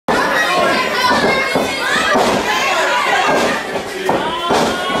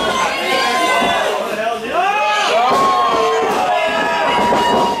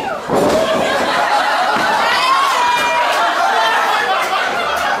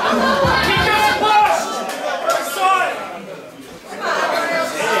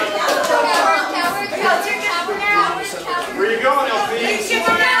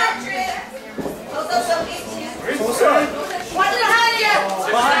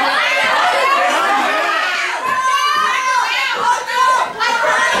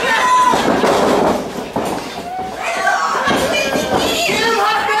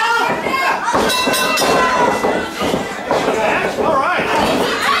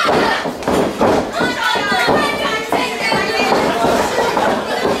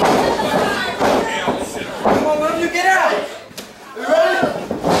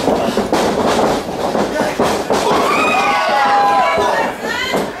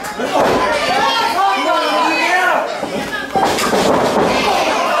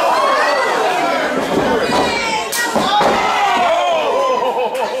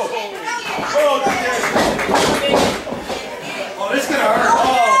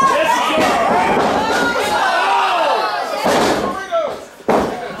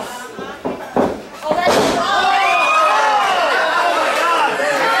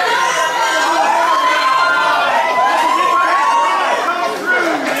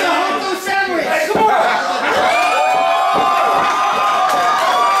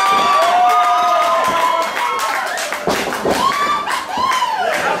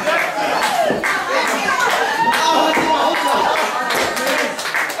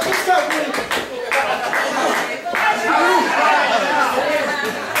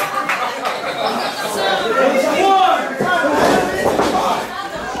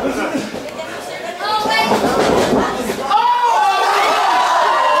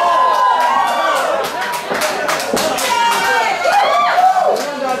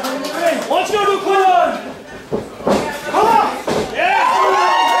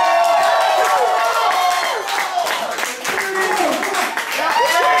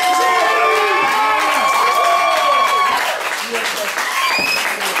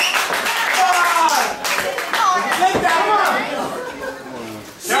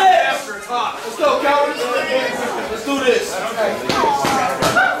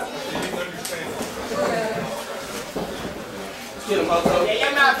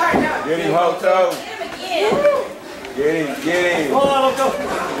Get him, Hoto. Get him, get him. Hold on, Hoto.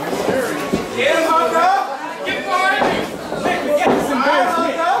 Get him, Hoto. Get for it. Get some Hoto.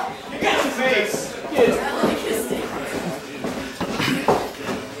 You got some face. Get it.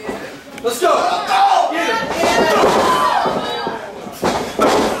 Let's go. Oh, get it.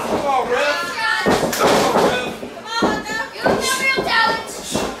 Come on, Ref. Come on, Ref.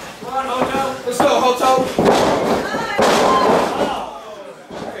 Come on, Hoto. Let's go, Hoto.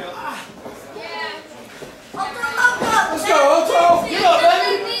 Let's go, Hoto. Get up,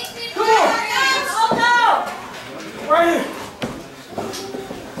 baby. Come on. Right here.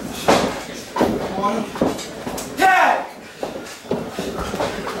 Come on. Tag.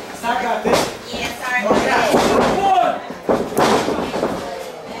 I got this. Yeah, sorry. One.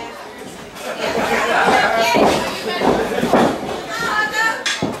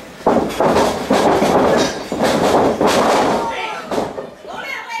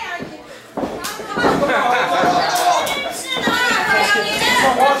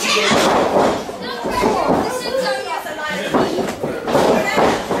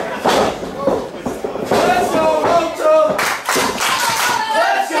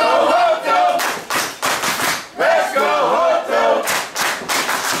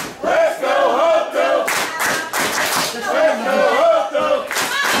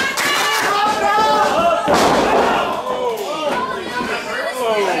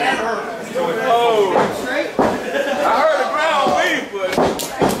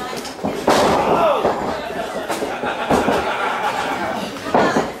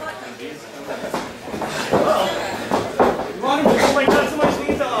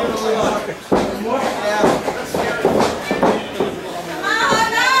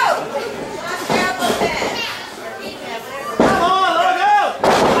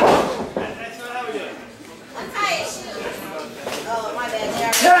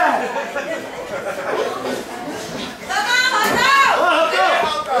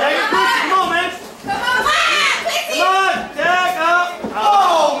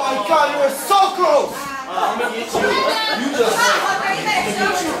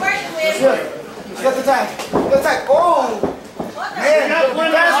 Get the tag. Get the tag. Oh! Man, the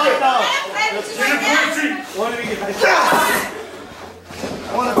basket.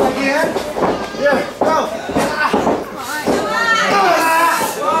 I want to take your hand. Here, go.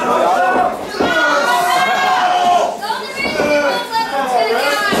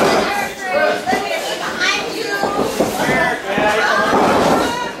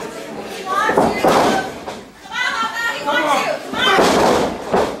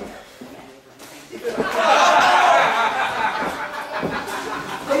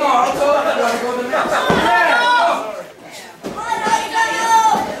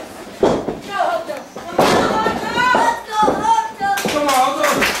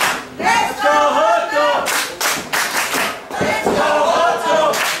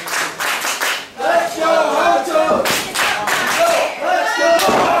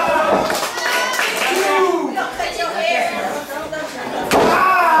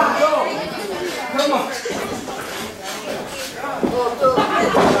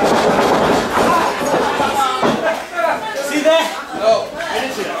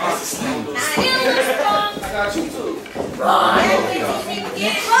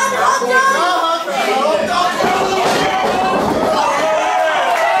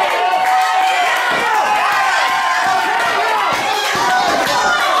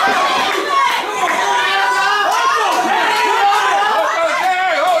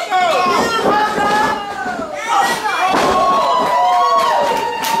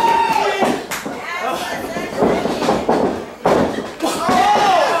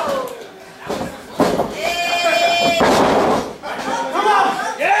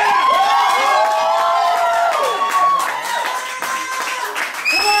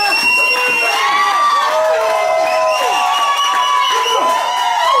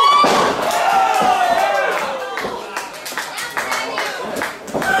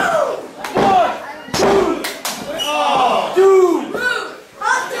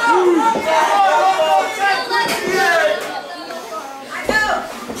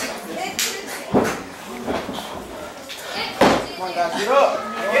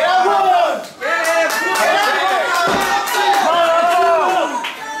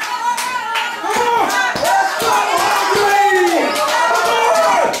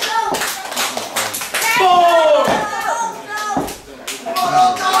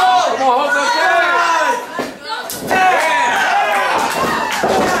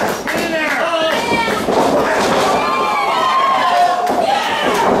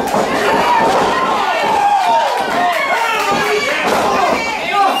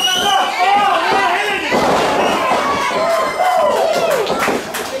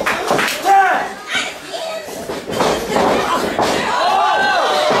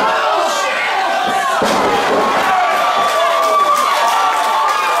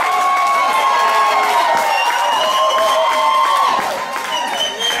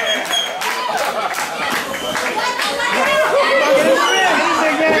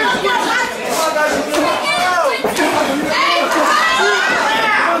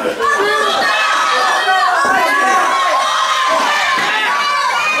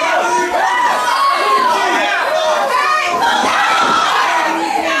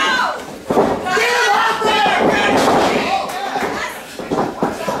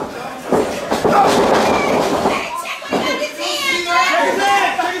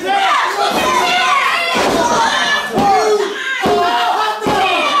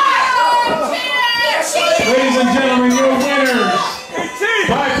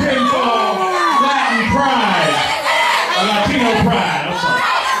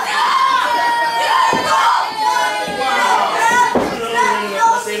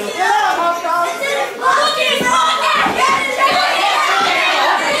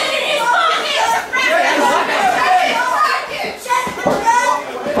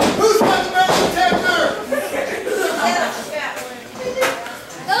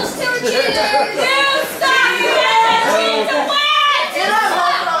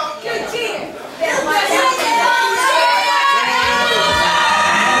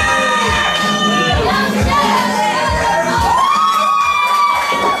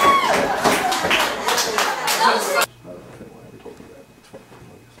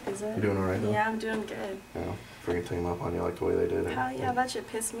 team up on you like the way they did it. Hell yeah, that shit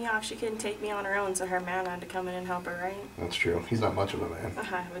pissed me off. She couldn't take me on her own, so her man had to come in and help her, right? That's true. He's not much of a man.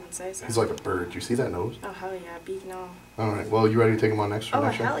 I wouldn't say so. He's like a bird. You see that nose? Oh, hell yeah, beak and all. All right. Well, you ready to take him on next? Oh,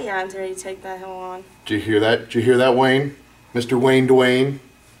 next show? hell yeah, I'm ready to take that hill on. Did you hear that? Did you hear that, Wayne? Mr. Wayne Dwayne?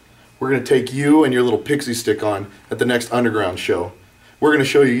 We're going to take you and your little pixie stick on at the next Underground show. We're going to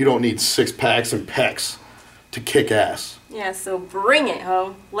show you don't need 6-packs and pecs to kick ass. Yeah, so bring it,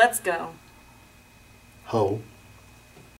 ho. Let's go. Ho.